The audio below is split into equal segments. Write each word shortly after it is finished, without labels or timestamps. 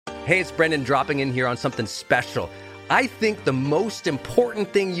Hey, it's Brendan dropping in here on something special. I think the most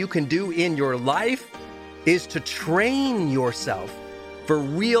important thing you can do in your life is to train yourself for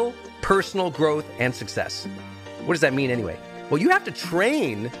real personal growth and success. What does that mean anyway? Well, you have to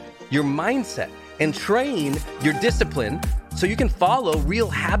train your mindset and train your discipline so you can follow real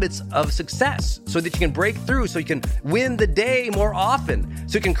habits of success, so that you can break through, so you can win the day more often,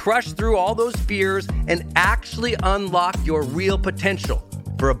 so you can crush through all those fears and actually unlock your real potential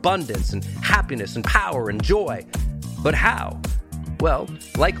for abundance and happiness and power and joy. But how? Well,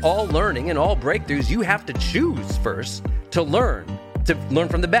 like all learning and all breakthroughs, you have to choose first to learn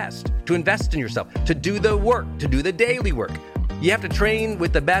from the best, to invest in yourself, to do the work, to do the daily work. You have to train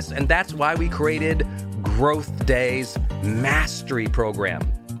with the best, and that's why we created Growth Day's Mastery Program.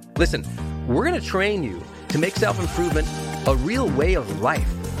 Listen, we're going to train you to make self-improvement a real way of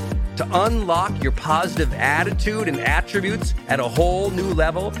life, to unlock your positive attitude and attributes at a whole new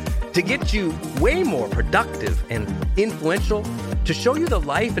level, to get you way more productive and influential, to show you the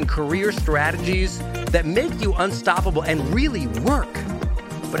life and career strategies that make you unstoppable and really work.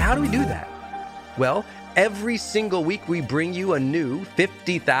 But how do we do that? Well, every single week we bring you a new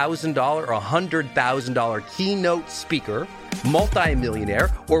 $50,000 or $100,000 keynote speaker,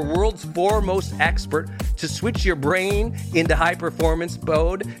 multimillionaire, or world's foremost expert to switch your brain into high performance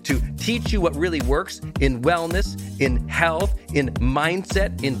mode, to teach you what really works in wellness, in health, in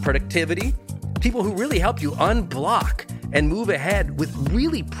mindset, in productivity. People who really help you unblock and move ahead with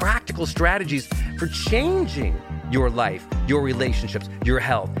really practical strategies for changing your life, your relationships, your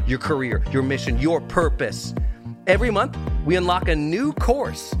health, your career, your mission, your purpose. Every month, we unlock a new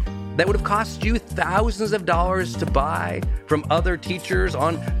course that would have cost you thousands of dollars to buy from other teachers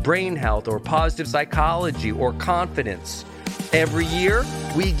on brain health or positive psychology or confidence. Every year,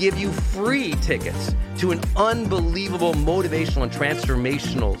 we give you free tickets to an unbelievable motivational and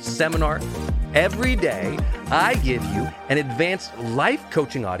transformational seminar. Every day, I give you an advanced life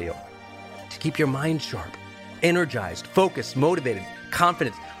coaching audio to keep your mind sharp, energized, focused, motivated,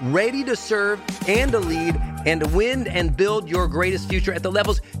 confident, ready to serve and to lead and to win and build your greatest future at the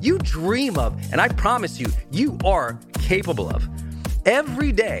levels you dream of. And I promise you, you are capable of.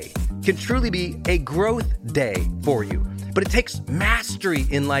 Every day can truly be a growth day for you. But it takes mastery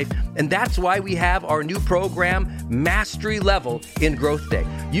in life, and that's why we have our new program, Mastery Level in Growth Day.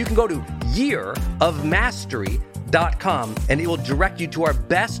 You can go to yearofmastery.com, and it will direct you to our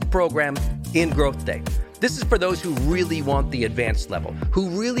best program in Growth Day. This is for those who really want the advanced level, who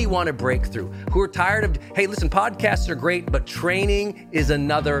really want to break through, who are tired of, hey, listen, podcasts are great, but training is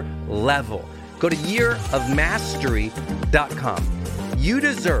another level. Go to yearofmastery.com. You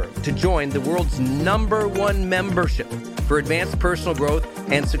deserve to join the world's #1 membership for advanced personal growth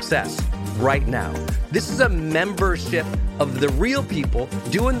and success right now. This is a membership of the real people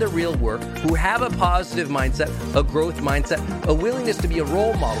doing the real work, who have a positive mindset, a growth mindset, a willingness to be a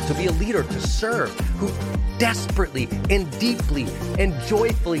role model, to be a leader, to serve, who desperately and deeply and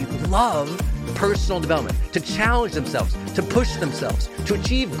joyfully love personal development, to challenge themselves, to push themselves, to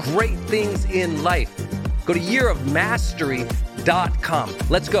achieve great things in life. Go to yearofmastery.com.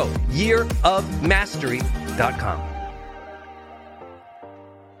 Let's go. yearofmastery.com.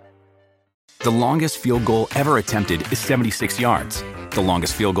 The longest field goal ever attempted is 76 yards. The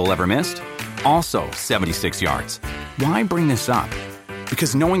longest field goal ever missed? Also 76 yards. Why bring this up?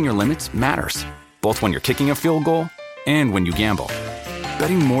 Because knowing your limits matters, both when you're kicking a field goal and when you gamble.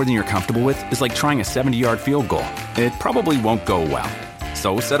 Betting more than you're comfortable with is like trying a 70-yard field goal. It probably won't go well.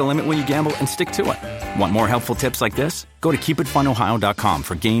 So set a limit when you gamble and stick to it. Want more helpful tips like this? Go to keepitfunohio.com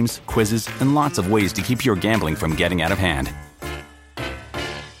for games, quizzes, and lots of ways to keep your gambling from getting out of hand.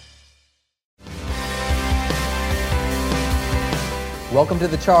 Welcome to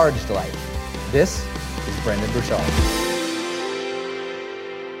The Charged Life. This is Brendan Burchard.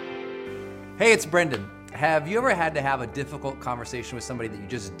 Hey, it's Brendan. Have you ever had to have a difficult conversation with somebody that you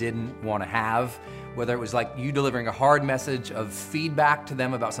just didn't want to have? Whether it was like you delivering a hard message of feedback to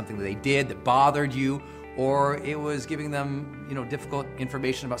them about something that they did that bothered you, or it was giving them, difficult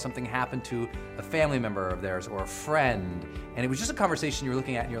information about something happened to a family member of theirs or a friend, and it was just a conversation you were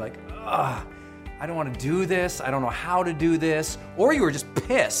looking at and you're like, ugh, I don't want to do this, I don't know how to do this, or you were just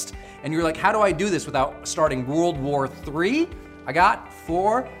pissed and you're like, how do I do this without starting World War III? I got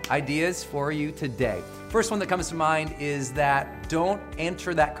 4 ideas for you today. First one that comes to mind is that don't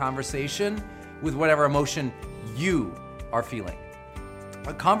enter that conversation with whatever emotion you are feeling.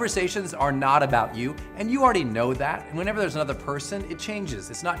 Conversations are not about you, and you already know that. And whenever there's another person, it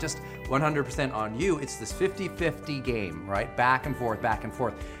changes. It's not just 100% on you. It's this 50-50 game, right? Back and forth, back and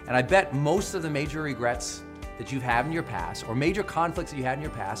forth. And I bet most of the major regrets that you've had in your past or major conflicts that you had in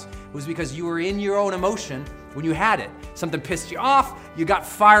your past was because you were in your own emotion when you had it. Something pissed you off, you got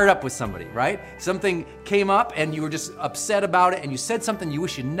fired up with somebody, right? Something came up and you were just upset about it and you said something you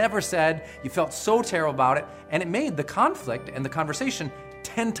wish you never said. You felt so terrible about it, and it made the conflict and the conversation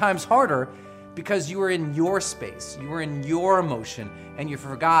 10 times harder because you were in your space, you were in your emotion, and you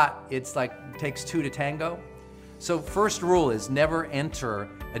forgot it's like it takes two to tango. So first rule is never enter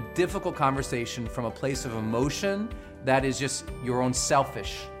a difficult conversation from a place of emotion that is just your own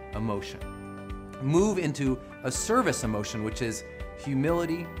selfish emotion. Move into a service emotion, which is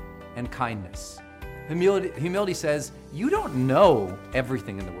humility and kindness. Humility says, you don't know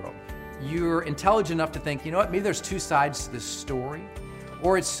everything in the world. You're intelligent enough to think, you know what, maybe there's two sides to this story.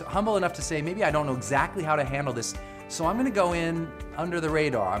 Or it's humble enough to say, maybe I don't know exactly how to handle this, so I'm gonna go in under the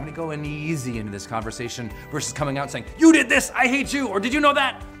radar. I'm gonna go in easy into this conversation versus coming out and saying, you did this, I hate you, or did you know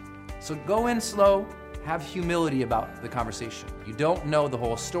that? So go in slow, have humility about the conversation. You don't know the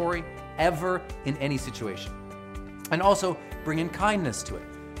whole story ever in any situation. And also bring in kindness to it.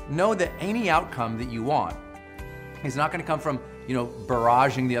 Know that any outcome that you want is not gonna come from,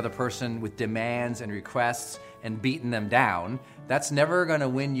 barraging the other person with demands and requests and beating them down. That's never gonna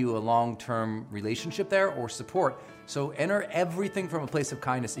win you a long-term relationship there or support. So enter everything from a place of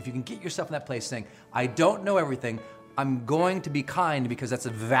kindness. If you can get yourself in that place saying, I don't know everything, I'm going to be kind because that's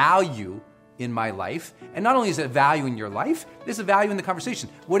a value in my life. And not only is it a value in your life, there's a value in the conversation.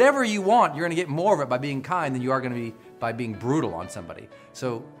 Whatever you want, you're gonna get more of it by being kind than you are gonna be by being brutal on somebody.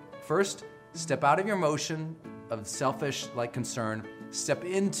 So first, step out of your emotion of selfish concern, step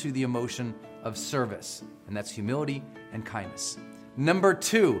into the emotion of service, and that's humility and kindness. Number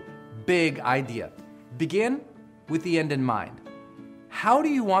 2, big idea. Begin with the end in mind. How do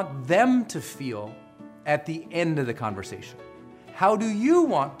you want them to feel at the end of the conversation? How do you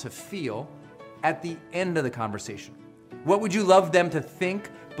want to feel at the end of the conversation? What would you love them to think,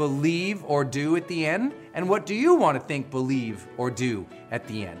 believe, or do at the end? And what do you want to think, believe, or do at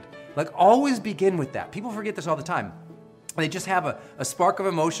the end? Always begin with that. People forget this all the time. They just have a spark of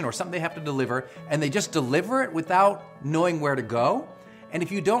emotion or something they have to deliver, and they just deliver it without knowing where to go. And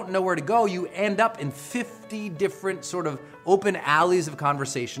if you don't know where to go, you end up in 50 different sort of open alleys of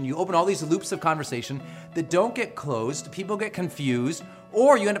conversation. You open all these loops of conversation that don't get closed, people get confused,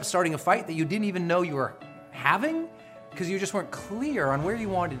 or you end up starting a fight that you didn't even know you were having because you just weren't clear on where you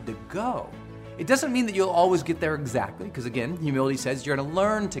wanted to go. It doesn't mean that you'll always get there exactly, because again, humility says you're gonna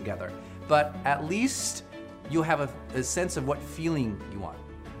learn together, but at least you'll have a sense of what feeling you want.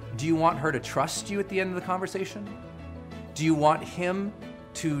 Do you want her to trust you at the end of the conversation? Do you want him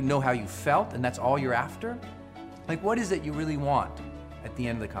to know how you felt and that's all you're after? What is it you really want at the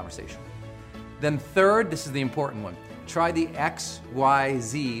end of the conversation? Then third, this is the important one. Try the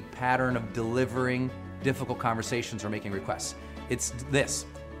XYZ pattern of delivering difficult conversations or making requests. It's this.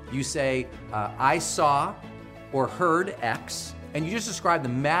 You say, I saw or heard X, and you just describe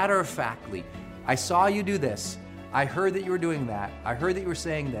them matter-of-factly. I saw you do this. I heard that you were doing that. I heard that you were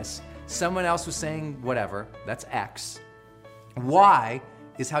saying this. Someone else was saying whatever. That's X. Y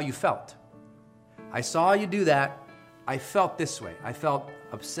is how you felt. I saw you do that. I felt this way. I felt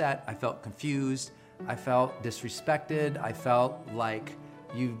upset. I felt confused. I felt disrespected. I felt like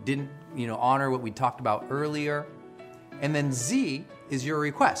you didn't, honor what we talked about earlier. And then Z is your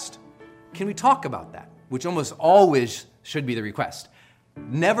request. Can we talk about that? Which almost always should be the request.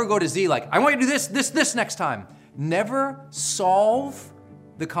 Never go to Z I want you to do this next time. Never solve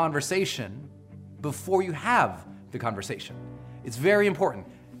the conversation before you have the conversation. It's very important.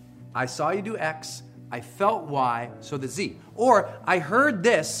 I saw you do X, I felt Y, so the Z. Or I heard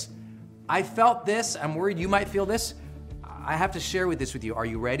this, I felt this, I'm worried you might feel this. I have to share this with you. Are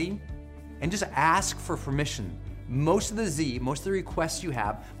you ready? And just ask for permission. Most of the Z, most of the requests you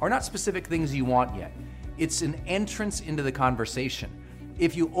have are not specific things you want yet. It's an entrance into the conversation.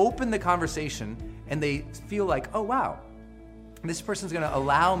 If you open the conversation and they feel like, oh wow, this person's gonna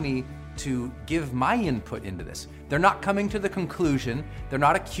allow me to give my input into this. They're not coming to the conclusion, they're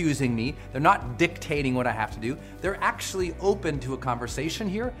not accusing me, they're not dictating what I have to do. They're actually open to a conversation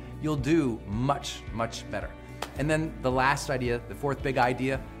here. You'll do much, much better. And then the last idea, the fourth big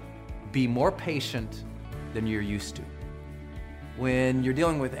idea, be more patient than you're used to. When you're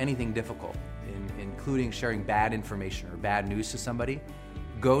dealing with anything difficult, including sharing bad information or bad news to somebody,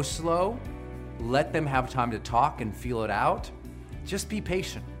 go slow, let them have time to talk and feel it out. Just be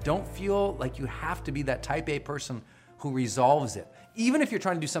patient. Don't feel like you have to be that type A person who resolves it, even if you're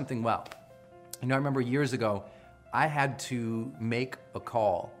trying to do something well. I remember years ago, I had to make a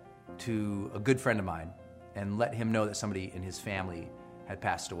call to a good friend of mine and let him know that somebody in his family had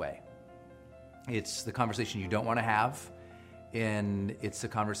passed away. It's the conversation you don't want to have. And it's the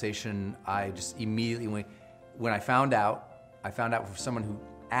conversation I just immediately, when I found out from someone who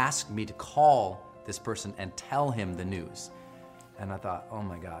asked me to call this person and tell him the news. And I thought, oh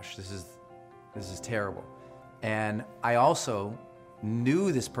my gosh, this is terrible. And I also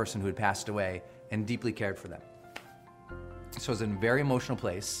knew this person who had passed away and deeply cared for them. So I was in a very emotional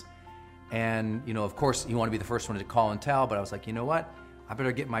place. And, of course, you want to be the first one to call and tell, but I was like, you know what? I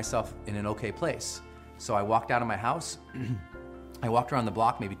better get myself in an okay place. So I walked out of my house. I walked around the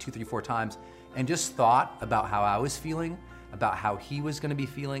block maybe 2, 3, 4 times and just thought about how I was feeling, about how he was going to be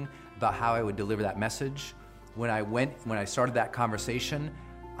feeling, about how I would deliver that message. When I started that conversation,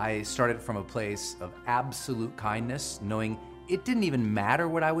 I started from a place of absolute kindness, knowing it didn't even matter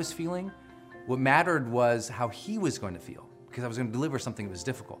what I was feeling. What mattered was how he was going to feel, because I was going to deliver something that was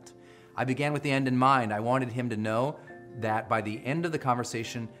difficult. I began with the end in mind. I wanted him to know that by the end of the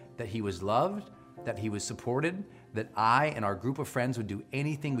conversation, that he was loved, that he was supported, that I and our group of friends would do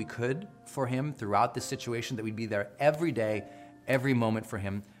anything we could for him throughout this situation, that we'd be there every day, every moment for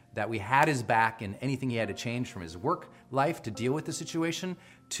him, that we had his back in anything he had to change, from his work life to deal with the situation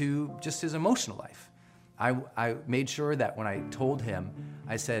to just his emotional life. I made sure that when I told him,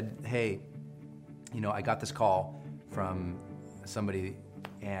 I said, hey, I got this call from somebody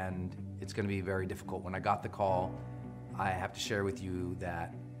and it's going to be very difficult. When I got the call, I have to share with you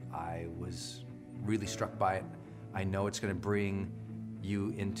that I was really struck by it. I know it's going to bring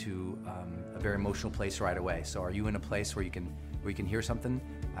you into a very emotional place right away. So are you in a place where you can hear something?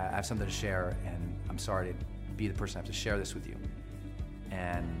 I have something to share, and I'm sorry to be the person I have to share this with you.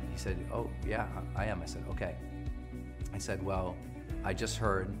 And he said, oh, yeah, I am. I said, okay. I said, well, I just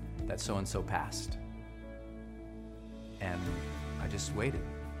heard that so-and-so passed. And I just waited.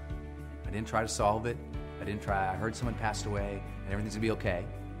 I didn't try to solve it. I heard someone passed away and everything's gonna be okay.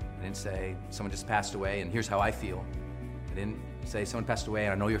 I didn't say someone just passed away and here's how I feel. I didn't say someone passed away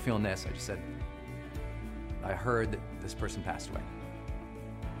and I know you're feeling this. I just said, I heard that this person passed away.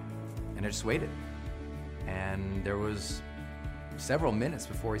 And I just waited. And there was several minutes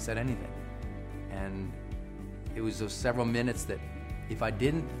before he said anything. And it was those several minutes that if I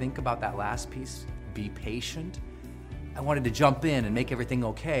didn't think about that last piece, be patient, I wanted to jump in and make everything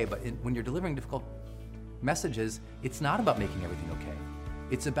okay. But when you're delivering difficult messages, it's not about making everything okay.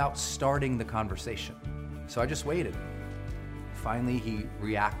 It's about starting the conversation. So I just waited. Finally, he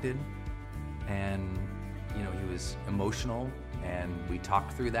reacted, and he was emotional, and we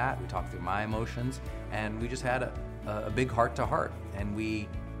talked through that. We talked through my emotions, and we just had a big heart-to-heart, and we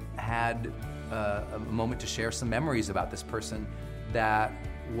had a moment to share some memories about this person that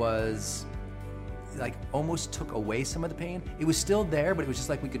was like almost took away some of the pain. It was still there, but it was just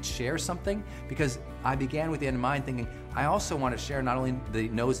like we could share something, because I began with the end in mind thinking, I also want to share not only the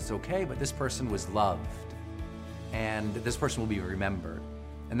knows it's okay, but this person was loved and this person will be remembered.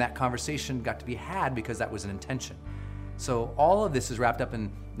 And that conversation got to be had because that was an intention. So all of this is wrapped up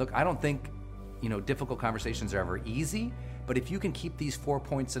in, look, I don't think, difficult conversations are ever easy, but if you can keep these 4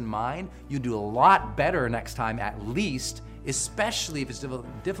 points in mind, you do a lot better next time, at least, especially if it's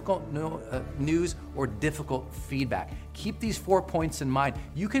difficult news or difficult feedback. Keep these 4 points in mind.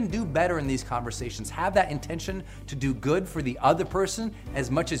 You can do better in these conversations. Have that intention to do good for the other person as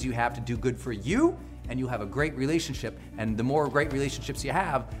much as you have to do good for you, and you'll have a great relationship. And the more great relationships you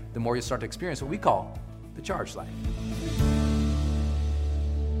have, the more you'll start to experience what we call the charged life.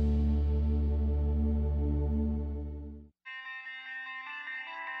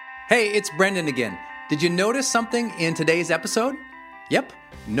 Hey, it's Brendan again. Did you notice something in today's episode? Yep,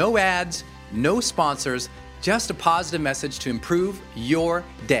 no ads, no sponsors, just a positive message to improve your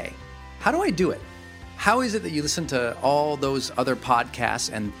day. How do I do it? How is it that you listen to all those other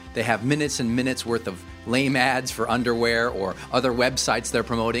podcasts and they have minutes and minutes worth of lame ads for underwear or other websites they're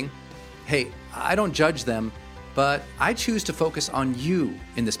promoting? Hey, I don't judge them, but I choose to focus on you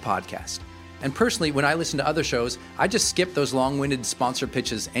in this podcast. And personally, when I listen to other shows, I just skip those long-winded sponsor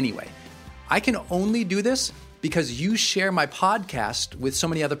pitches anyway. I can only do this because you share my podcast with so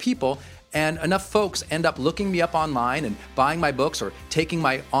many other people, and enough folks end up looking me up online and buying my books or taking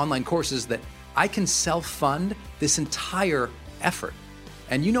my online courses that I can self-fund this entire effort.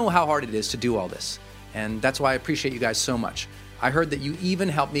 And you know how hard it is to do all this. And that's why I appreciate you guys so much. I heard that you even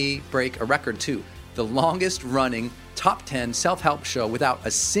helped me break a record too. The longest running top 10 self-help show without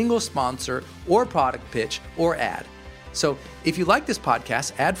a single sponsor or product pitch or ad. So if you like this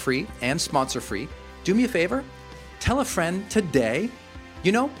podcast, ad-free and sponsor-free, do me a favor, tell a friend today,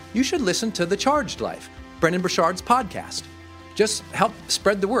 you should listen to The Charged Life, Brendon Burchard's podcast. Just help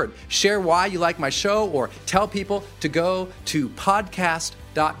spread the word. Share why you like my show, or tell people to go to podcast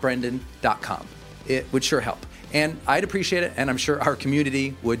help.brendan.com. It would sure help. And I'd appreciate it, and I'm sure our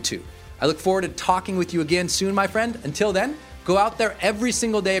community would too. I look forward to talking with you again soon, my friend. Until then, go out there every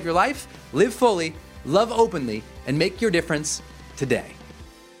single day of your life, live fully, love openly, and make your difference today.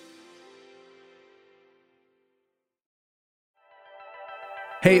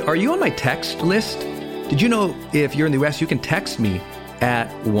 Hey, are you on my text list? Did you know if you're in the US, you can text me at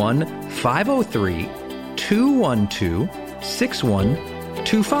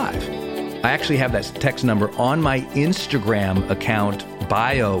 1-503-212-6125. I actually have that text number on my Instagram account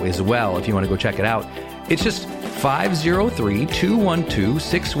bio as well, if you want to go check it out. It's just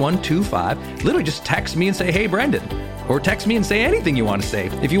 503-212-6125. Literally just text me and say, hey, Brendan. Or text me and say anything you want to say.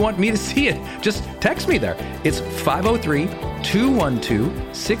 If you want me to see it, just text me there. It's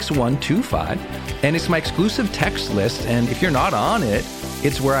 503-212-6125. And it's my exclusive text list. And if you're not on it,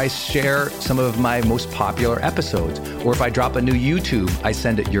 it's where I share some of my most popular episodes. Or if I drop a new YouTube, I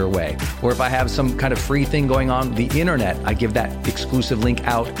send it your way. Or if I have some kind of free thing going on the internet, I give that exclusive link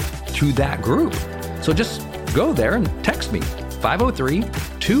out to that group. So just go there and text me,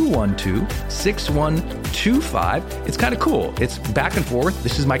 503-212-6125. It's kind of cool. It's back and forth.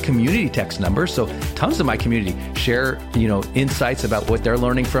 This is my community text number. So tons of my community share, insights about what they're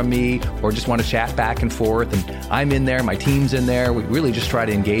learning from me, or just want to chat back and forth. And I'm in there, my team's in there. We really just try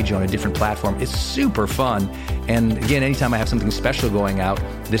to engage you on a different platform. It's super fun. And again, anytime I have something special going out,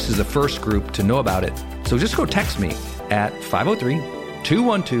 this is the first group to know about it. So just go text me at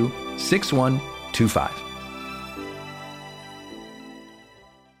 503-212-6125.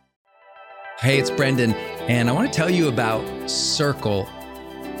 Hey, it's Brendan, and I want to tell you about Circle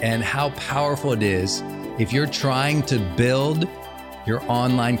and how powerful it is if you're trying to build your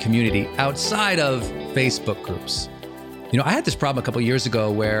online community outside of Facebook groups. I had this problem a couple of years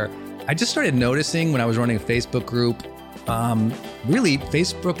ago where I just started noticing when I was running a Facebook group, really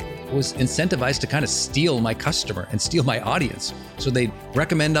Facebook was incentivized to kind of steal my customer and steal my audience. So they'd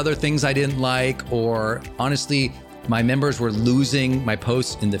recommend other things I didn't like, or honestly, my members were losing my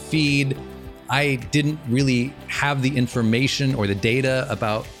posts in the feed. I didn't really have the information or the data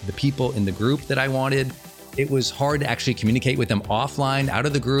about the people in the group that I wanted. It was hard to actually communicate with them offline, out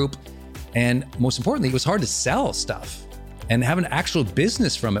of the group. And most importantly, it was hard to sell stuff and have an actual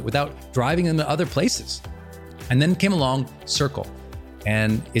business from it without driving them to other places. And then came along Circle.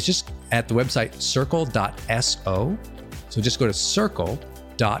 And it's just at the website circle.so. So just go to circle.so.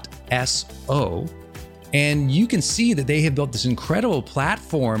 And you can see that they have built this incredible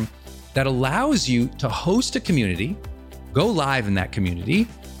platform that allows you to host a community, go live in that community,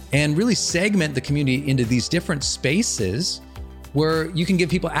 and really segment the community into these different spaces where you can give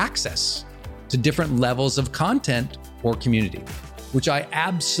people access to different levels of content or community, which I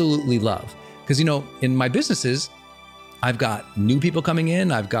absolutely love. Because, in my businesses, I've got new people coming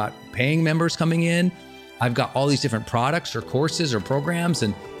in, I've got paying members coming in, I've got all these different products or courses or programs,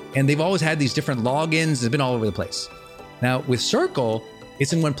 and they've always had these different logins. It's been all over the place. Now with Circle,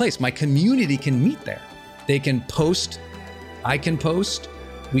 it's in one place. My community can meet there. They can post, I can post.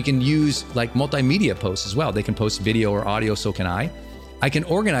 We can use like multimedia posts as well. They can post video or audio, so can I. I can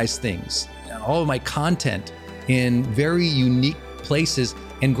organize things, all of my content in very unique places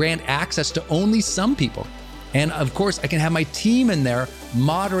and grant access to only some people. And of course, I can have my team in there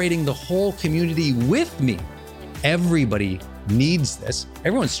moderating the whole community with me. Everybody needs this.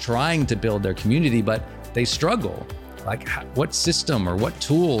 Everyone's trying to build their community, but they struggle. Like, what system or what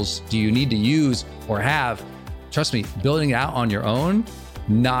tools do you need to use or have? Trust me, building it out on your own,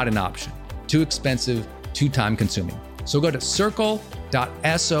 not an option. Too expensive, too time consuming. So go to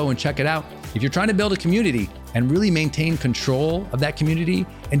circle.so and check it out. If you're trying to build a community and really maintain control of that community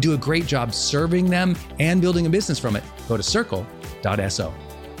and do a great job serving them and building a business from it, go to circle.so.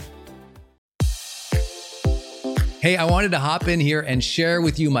 Hey, I wanted to hop in here and share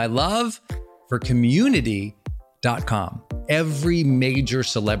with you my love for community.com. Every major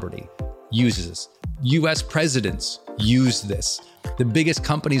celebrity uses this. US presidents use this. The biggest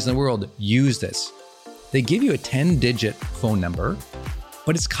companies in the world use this. They give you a 10-digit phone number,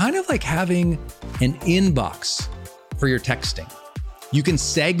 but it's kind of like having an inbox for your texting. You can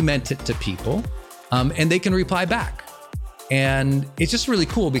segment it to people, and they can reply back. And it's just really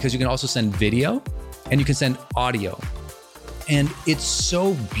cool because you can also send video and you can send audio. And it's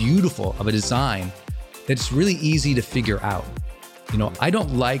so beautiful of a design that it's really easy to figure out. I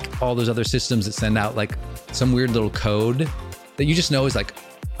don't like all those other systems that send out like some weird little code that you just know is like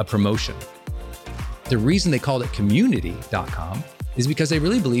a promotion. The reason they called it community.com is because they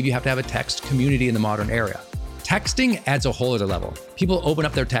really believe you have to have a text community in the modern era. Texting adds a whole other level. People open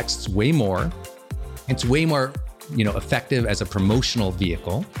up their texts way more. It's way more effective as a promotional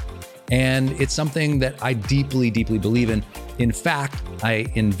vehicle. And it's something that I deeply, deeply believe in. In fact, I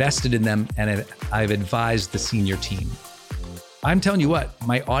invested in them and I've advised the senior team. I'm telling you what,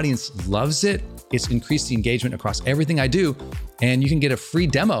 my audience loves it. It's increased the engagement across everything I do. And you can get a free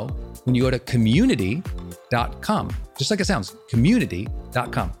demo when you go to community.com. Just like it sounds,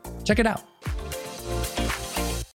 community.com. Check it out.